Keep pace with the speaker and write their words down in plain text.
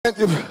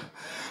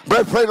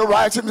Breastplate of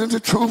righteousness and the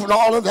truth and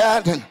all of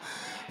that, and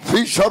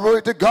feet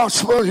separate the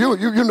gospel.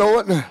 You know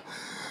it.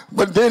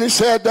 But then he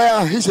said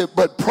down, he said,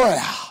 but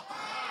prayer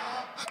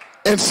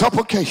and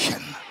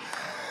supplication.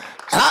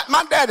 And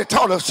my daddy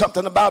taught us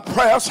something about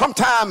prayer.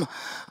 Sometimes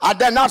I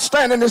dare not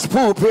stand in this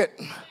pulpit,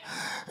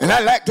 and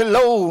I like the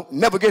load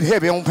never get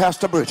heavy on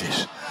Pastor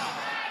Bridges.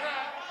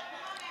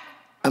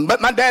 But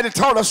my daddy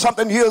taught us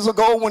something years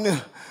ago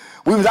when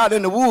we was out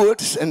in the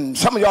woods, and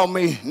some of y'all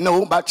may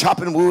know about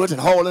chopping wood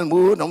and hauling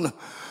wood on the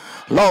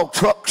log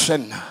trucks.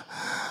 And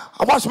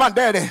I watched my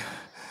daddy,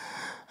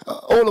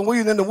 and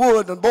we in the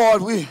wood, and boys,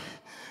 they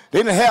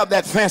didn't have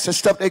that fancy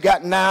stuff they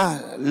got now,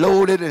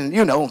 loaded, and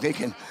they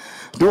can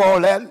do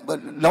all that.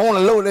 But the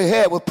only load they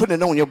had was putting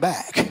it on your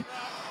back.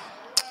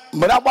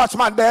 But I watched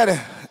my daddy,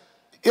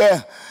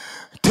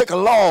 take a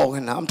log,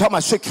 and I'm talking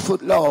about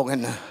 6-foot log,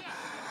 and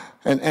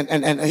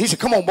he said,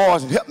 come on,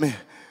 boys, and help me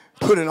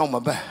put it on my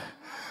back.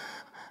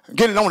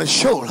 Get it on his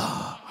shoulder.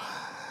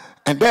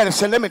 And Daddy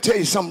said, let me tell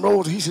you something,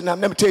 Rose. He said, now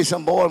let me tell you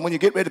something, boy. When you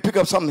get ready to pick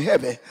up something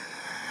heavy,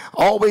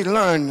 always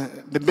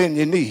learn to bend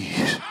your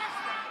knees.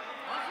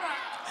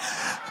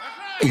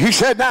 He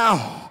said,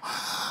 now,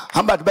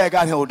 I'm about to back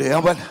out here, there,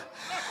 but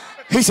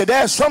he said,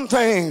 there's some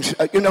things,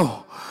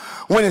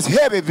 when it's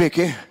heavy,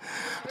 Vicky,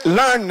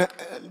 learn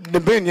to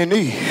bend your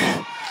knees.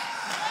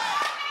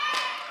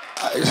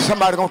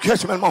 Somebody gonna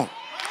catch him in a moment.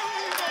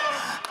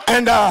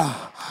 And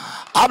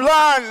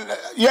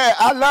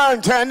I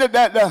learned, Tanya,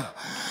 that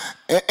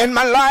in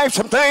my life,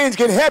 some things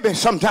get heavy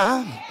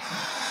sometimes.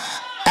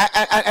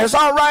 And it's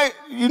all right,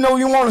 you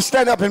want to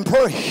stand up and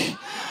pray.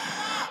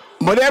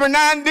 But every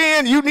now and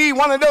then, you need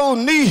one of those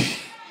knees.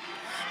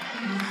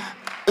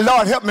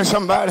 Lord, help me,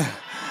 somebody.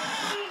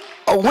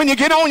 When you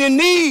get on your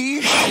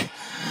knees,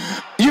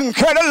 you can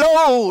carry the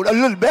load a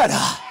little better.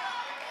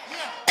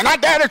 And our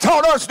daddy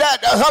taught us that,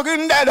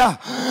 hugging,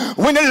 that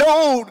when the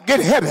load get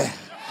heavy,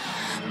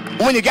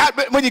 when you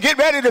get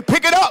ready to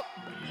pick it up,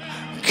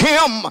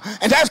 Kim,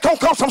 and that's going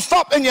to come some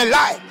stuff in your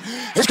life.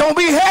 It's going to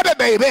be heavy,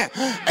 baby.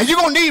 And you're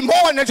going to need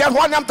more than just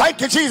one of them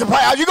thank you, Jesus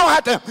prayers. You're going to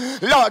have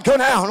to, Lord, go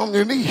down on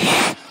your knees.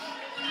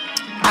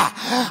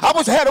 I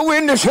wish I had a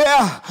witness here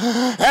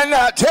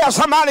and tell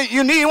somebody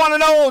you need one of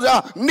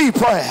those knee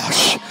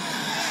prayers.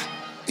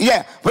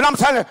 Yeah, but I'm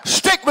telling you,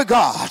 stick with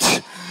God.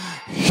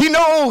 He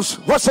knows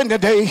what's in the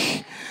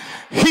day.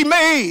 He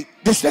made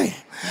this day.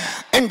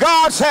 And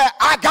God said,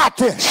 I got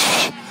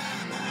this.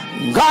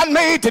 God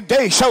made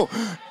today, so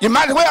you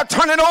might as well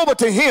turn it over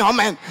to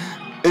him and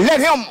let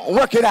him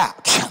work it out.